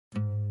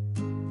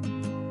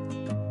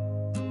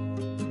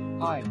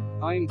Hi,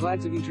 I am glad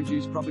to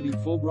introduce property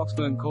 4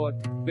 Broxburn Court,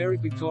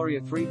 Berwick,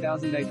 Victoria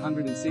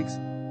 3806.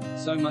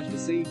 So much to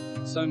see,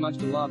 so much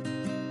to love.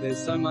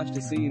 There's so much to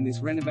see in this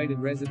renovated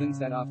residence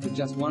that after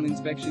just one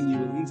inspection you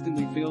will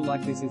instantly feel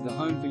like this is the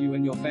home for you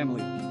and your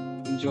family.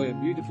 Enjoy a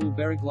beautiful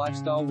Berwick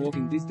lifestyle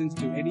walking distance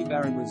to Eddie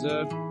Barron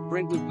Reserve,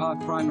 Brentwood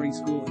Park Primary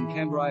School and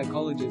Canberra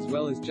College, as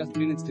well as just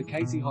minutes to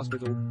Casey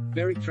Hospital,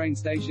 Berwick Train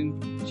Station,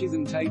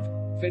 Chisholm TAFE,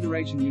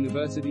 Federation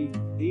University,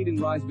 Eden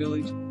Rise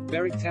Village,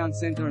 Berwick Town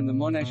Centre and the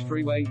Monash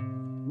Freeway.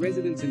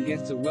 Residents and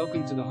guests are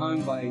welcomed to the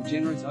home by a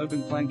generous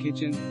open-plan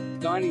kitchen,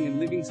 dining and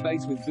living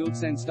space with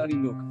built-in study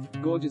nook,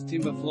 gorgeous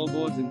timber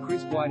floorboards and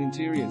crisp white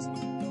interiors.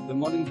 The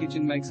modern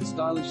kitchen makes a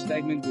stylish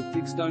statement with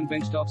thick stone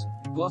benchtops,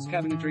 gloss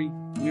cabinetry,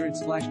 mirrored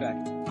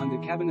splashback,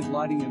 under-cabinet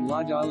lighting and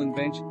large island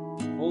bench.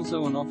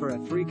 Also on offer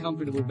are 3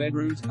 comfortable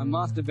bedrooms, a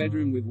master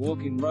bedroom with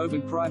walk-in robe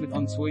and private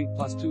ensuite,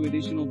 plus 2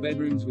 additional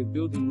bedrooms with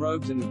built-in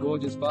robes and a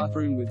gorgeous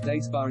bathroom with day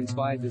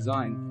spa-inspired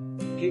design.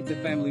 Keep the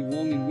family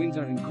warm in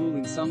winter and cool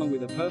in summer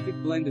with a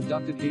perfect blend of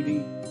ducted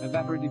heating,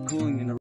 evaporative cooling and a